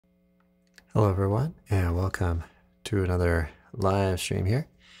Hello everyone, and welcome to another live stream here.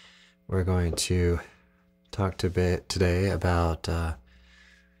 We're going to talk today about the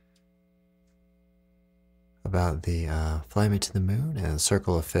Fly Me to the Moon and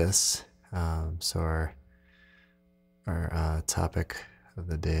Circle of Fifths. So our topic of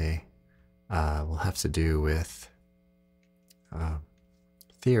the day will have to do with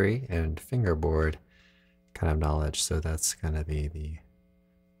theory and fingerboard kind of knowledge. So that's going to be the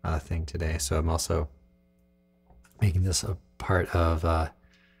thing today. So I'm also making this a part of a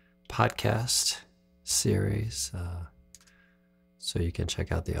podcast series, so you can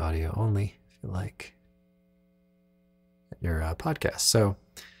check out the audio only if you like your podcast. So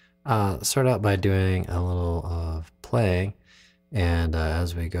start out by doing a little of playing, and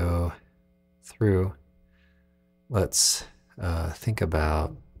as we go through, let's think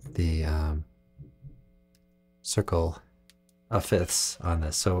about the circle of fifths on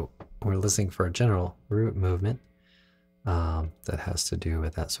this. So we're listening for a general root movement that has to do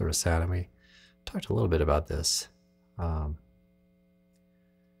with that sort of sound, and we talked a little bit about this in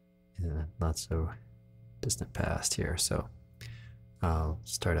the not so distant past here. So I'll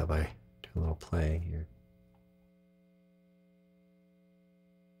start out by doing a little playing here.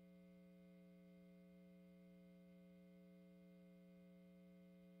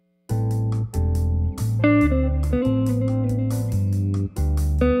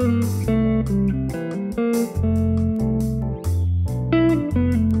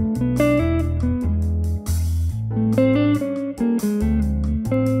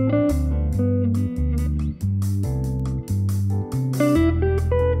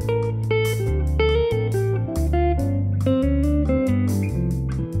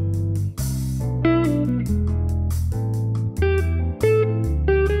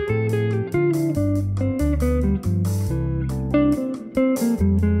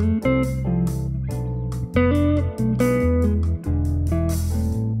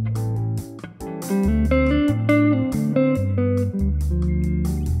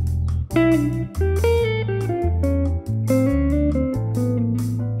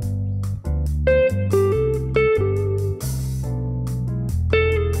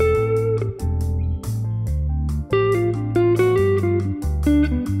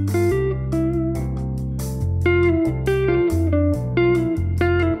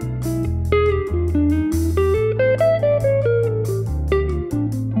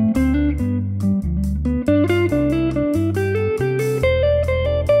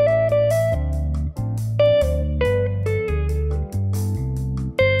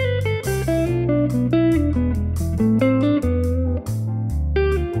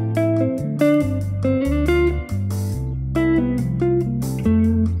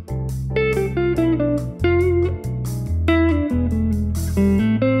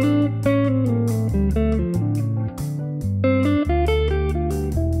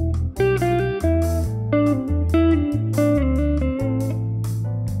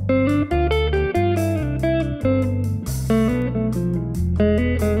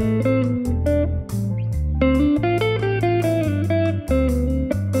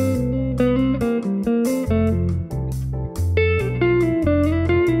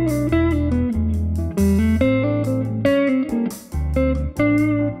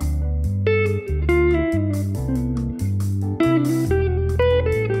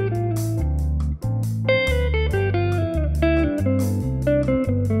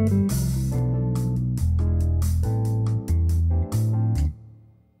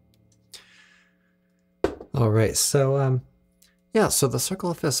 All right, so yeah, so the circle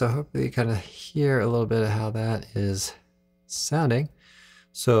of fifths, I hope that you kind of hear a little bit of how that is sounding.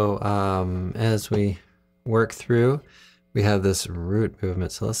 So as we work through, we have this root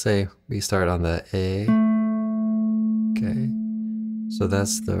movement. So let's say we start on the A. Okay, so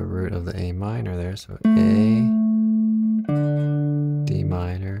that's the root of the A minor there. So A, D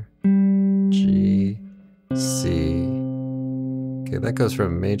minor, G, C. Okay, that goes from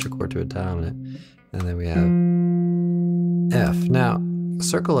a major chord to a dominant. And then we have F. Now,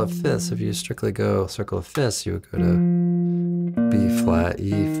 circle of fifths, if you strictly go circle of fifths, you would go to B flat,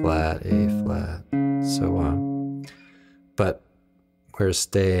 E flat, A flat, so on. But we're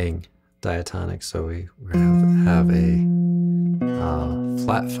staying diatonic, so we have a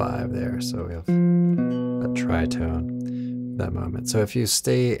flat 5 there. So we have a tritone at that moment. So if you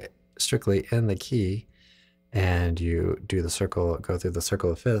stay strictly in the key and you do the circle, go through the circle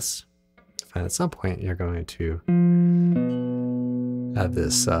of fifths, find at some point you're going to have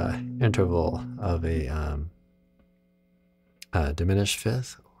this interval of a diminished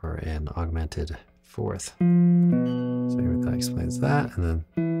fifth or an augmented fourth. So that explains that. And then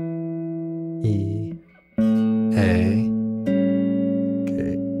E, A,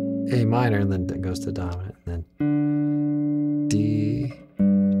 okay, A minor, and then it goes to dominant, and then D,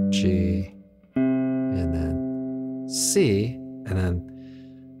 G, and then C, and then,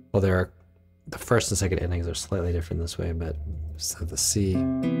 well, the first and second endings are slightly different this way, but so the C,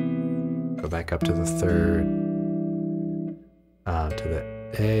 go back up to the third, to the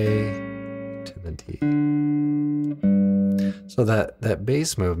A, to the D. So that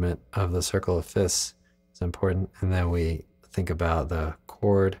bass movement of the circle of fifths is important, and then we think about the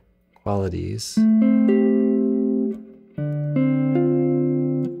chord qualities. And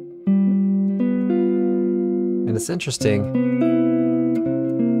it's interesting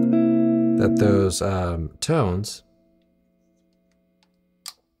that those tones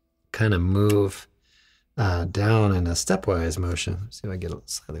kind of move down in a stepwise motion. Let's see if I get a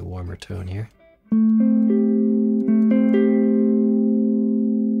slightly warmer tone here.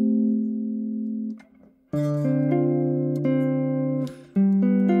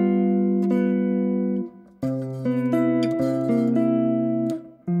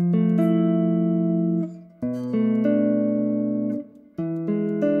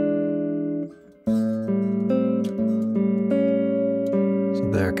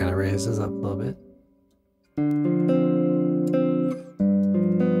 There, kind of raises up a little bit.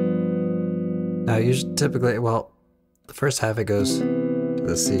 Now, usually, typically, well, the first half it goes to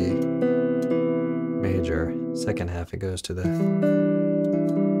the C major. Second half it goes to the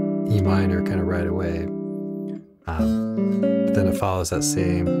E minor, kind of right away. But then it follows that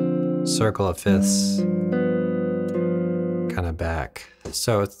same circle of fifths, kind of back.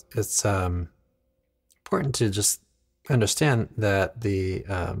 So it's important to just understand that the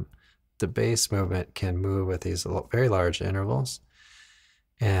bass movement can move with these very large intervals,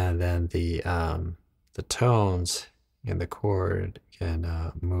 and then the tones in the chord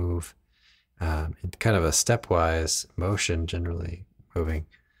can move in kind of a stepwise motion, generally moving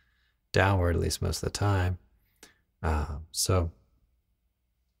downward at least most of the time. So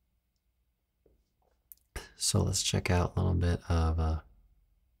let's check out a little bit of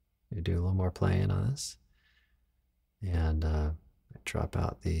we do a little more playing on this. And drop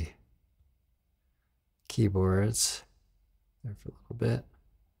out the keyboards there for a little bit.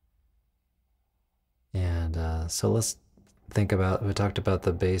 And so let's think about, we talked about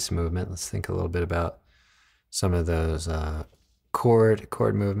the bass movement. Let's think a little bit about some of those chord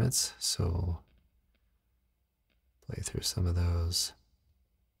movements. So play through some of those.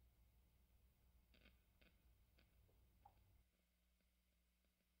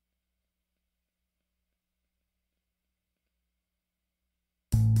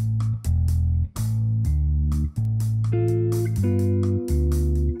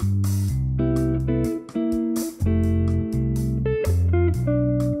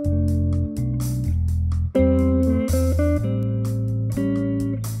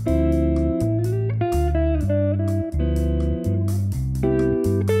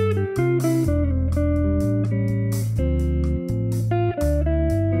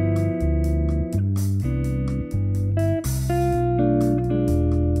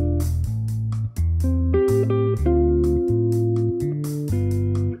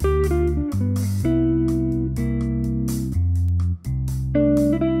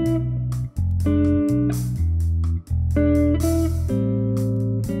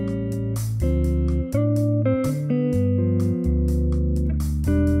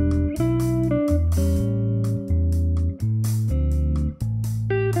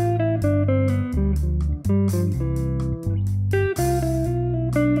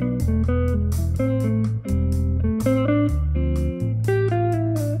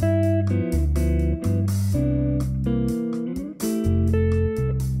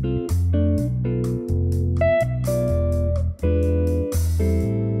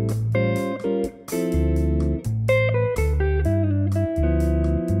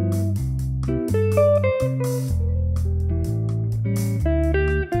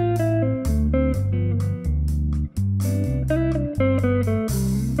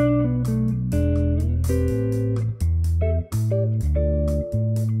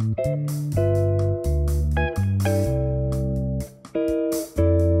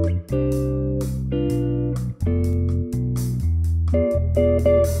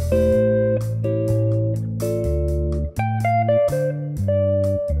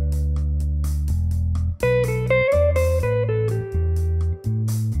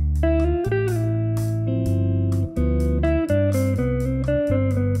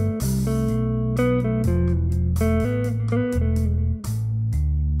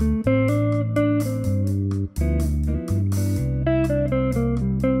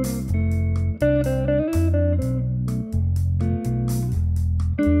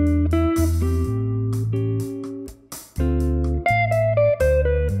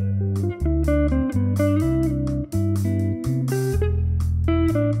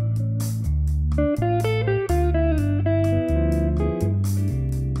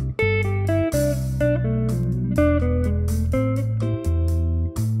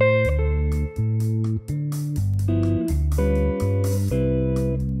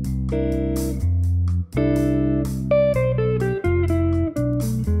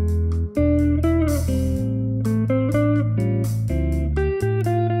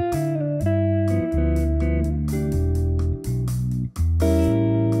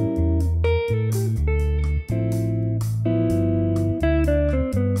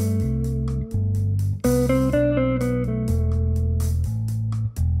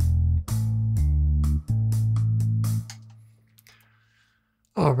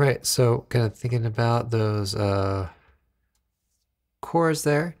 right, so kind of thinking about those chords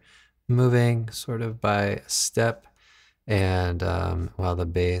there, moving sort of by step, and while the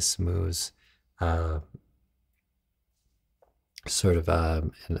bass moves sort of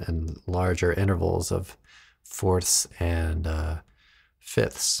in larger intervals of fourths and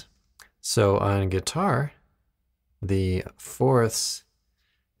fifths. So on guitar, the fourths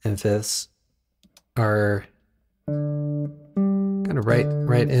and fifths are kind of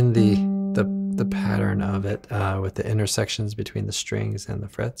right in the pattern of it, with the intersections between the strings and the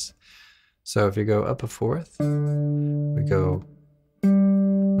frets. So if you go up a fourth, we go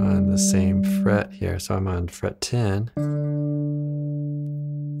on the same fret here. So I'm on fret 10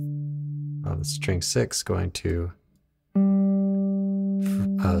 on the string 6, going to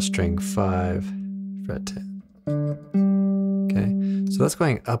string 5, fret 10. Okay, so that's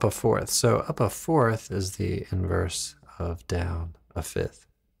going up a fourth. So up a fourth is the inverse of down a fifth.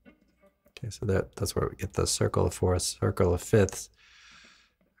 Okay, so that's where we get the circle of fourths, circle of fifths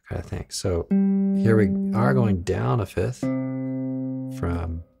kind of thing. So here we are going down a fifth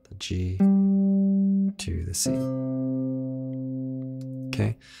from the G to the C.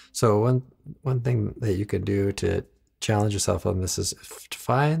 Okay, so one thing that you could do to challenge yourself on this is to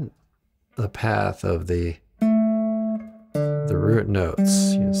find the path of the root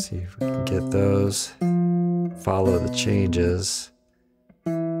notes. You know, see if we can get those, follow the changes.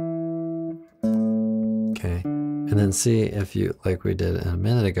 Okay, and then see if you, like we did a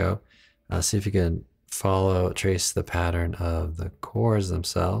minute ago, see if you can trace the pattern of the chords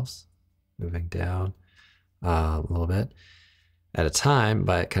themselves, moving down a little bit at a time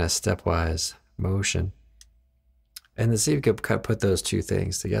by kind of stepwise motion. And then see if you could kind of put those two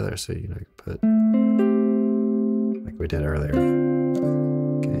things together. So, you know, you put like we did earlier.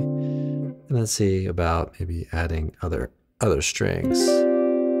 Okay. And then see about maybe adding other strings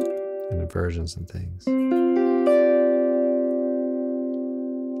and inversions and things.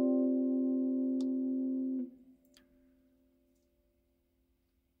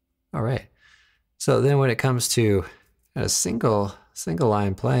 All right. So then when it comes to a single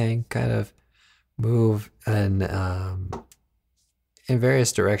line playing, kind of move in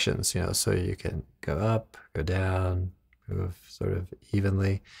various directions, you know, so you can go up, go down, move sort of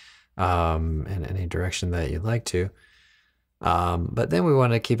evenly in any direction that you'd like to. But then we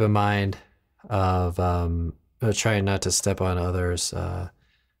want to keep in mind of trying not to step on others'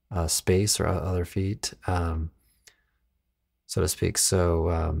 space or other feet, so to speak.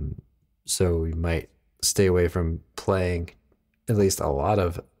 So we might stay away from playing at least a lot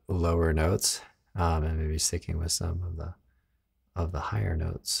of lower notes, and maybe sticking with some of the higher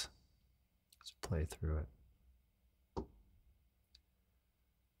notes. Let's play through it.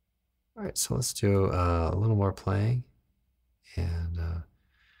 All right, so let's do a little more playing. And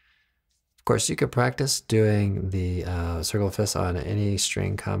of course, you could practice doing the circle of fifths on any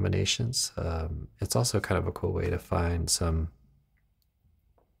string combinations. It's also kind of a cool way to find some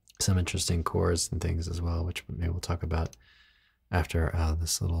interesting chords and things as well, which maybe we'll talk about after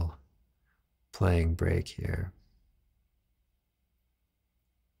this little playing break here.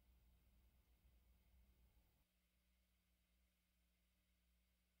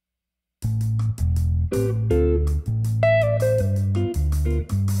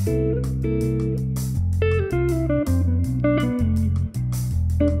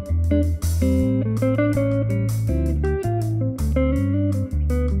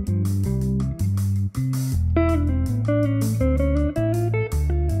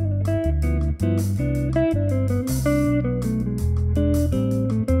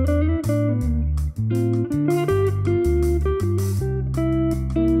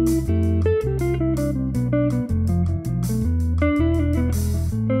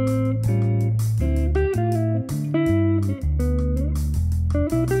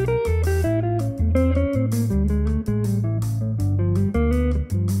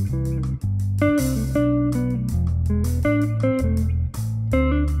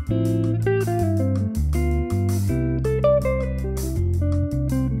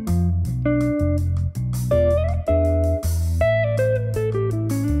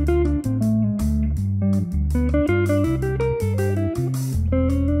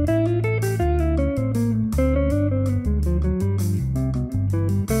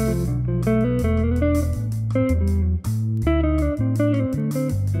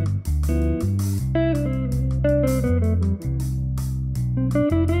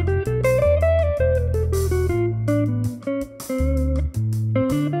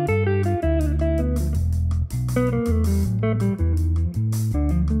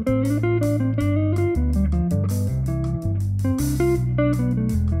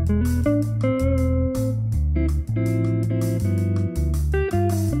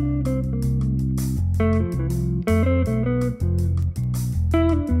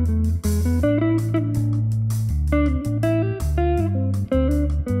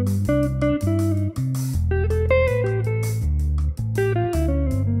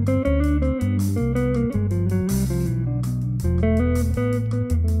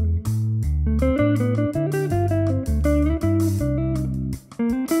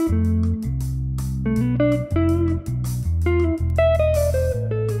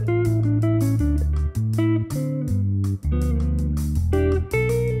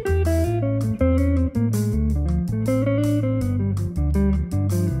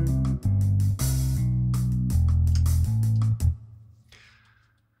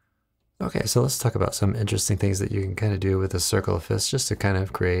 Okay, so let's talk about some interesting things that you can kind of do with a circle of fifths just to kind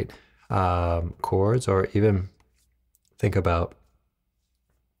of create chords, or even think about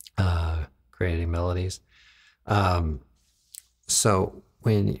creating melodies. So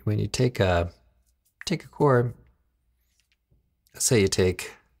when you take a chord, let's say you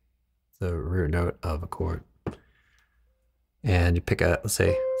take the root note of a chord and you pick a, let's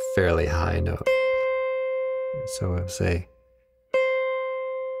say, fairly high note. So we'll say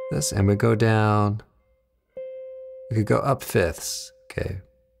this, and we go down. We could go up fifths, okay,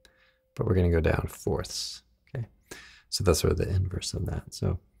 but we're going to go down fourths, okay. So that's sort of the inverse of that.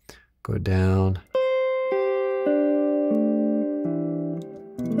 So go down.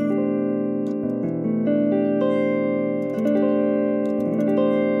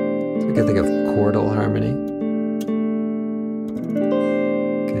 So we can think of chordal harmony.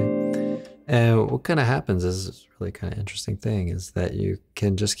 Okay. And what kind of happens is this really kind of interesting thing is that you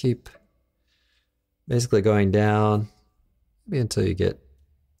can just keep basically going down maybe until you get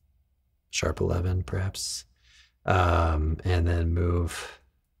sharp 11 perhaps, and then move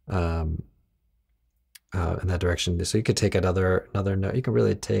in that direction. So you could take another note. You can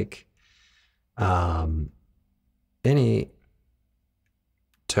really take any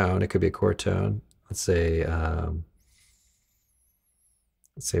tone. It could be a chord tone. Let's say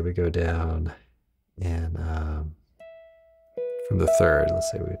we go down and from the third. Let's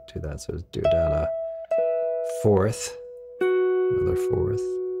say we do that. So do down a fourth, another fourth.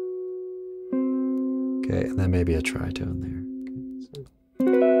 Okay, and then maybe a tritone there.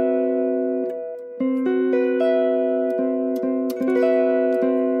 Okay,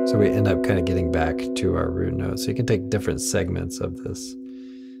 so we end up kind of getting back to our root note. So you can take different segments of this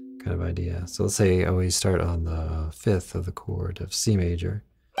kind of idea. So let's say we start on the fifth of the chord of C major.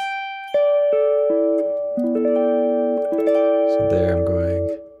 So there I'm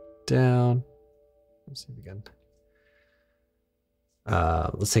going down. Let's see if we can.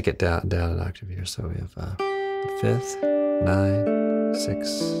 Let's take it down an octave here. So we have the fifth, 9,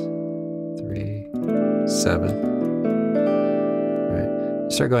 6, 3, 7. Right. You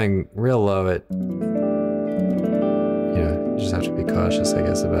start going real low. You just have to be cautious, I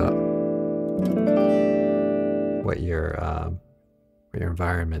guess, about what your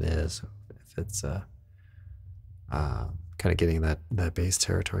environment is. If it's kind of getting that bass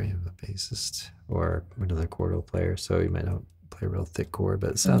territory of a bassist or another chordal player, so you might not play a real thick chord,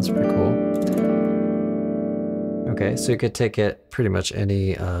 but it sounds pretty cool. Okay, so you could take it pretty much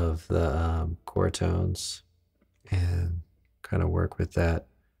any of the chord tones and kind of work with that.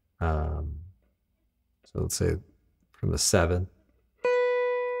 So let's say from the 7.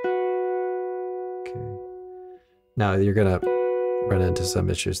 Okay. Now you're gonna run into some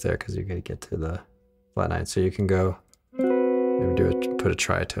issues there because you're gonna get to the flat 9. So you can go maybe put a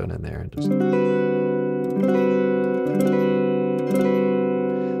tritone in there and just.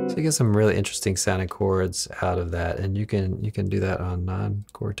 So you get some really interesting sounding chords out of that, and you can do that on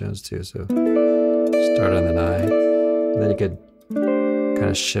non-chord tones too. So start on the 9, and then you could kind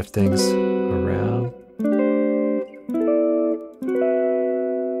of shift things around.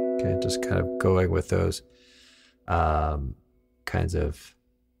 Okay, just kind of going with those kinds of.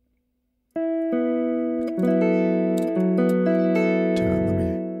 Let me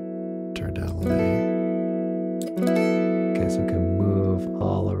turn down a little bit here. Okay, so we can move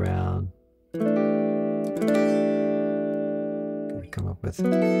all around. Okay, come up with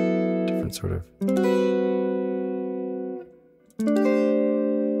different sort of.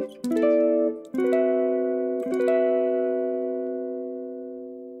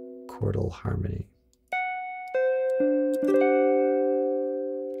 Chordal harmony.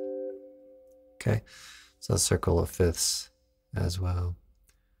 Okay, so a circle of fifths as well,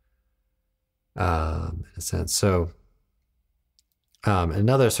 in a sense. So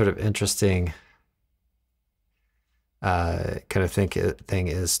another sort of interesting kind of thing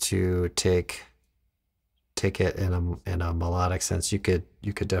is to take it in a melodic sense. You could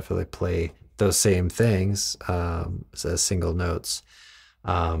definitely play those same things as single notes,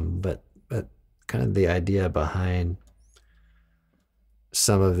 but kind of the idea behind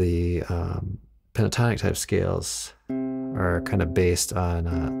some of the pentatonic type scales are kind of based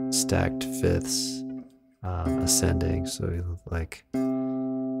on stacked fifths, ascending. So like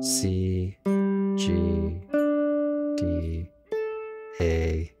C, G, D,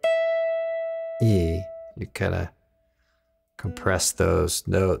 A, E. You kind of compress those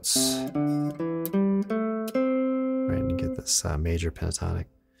notes, right, and you get this major pentatonic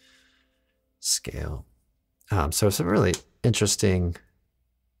scale. So some really interesting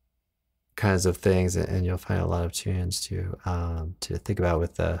kinds of things, and you'll find a lot of tunes to think about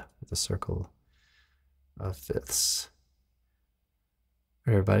with the circle of fifths.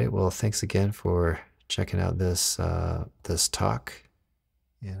 All right, everybody, well, thanks again for checking out this talk,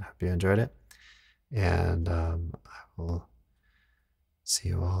 and I hope you enjoyed it. And I will see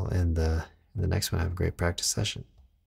you all in the next one. Have a great practice session.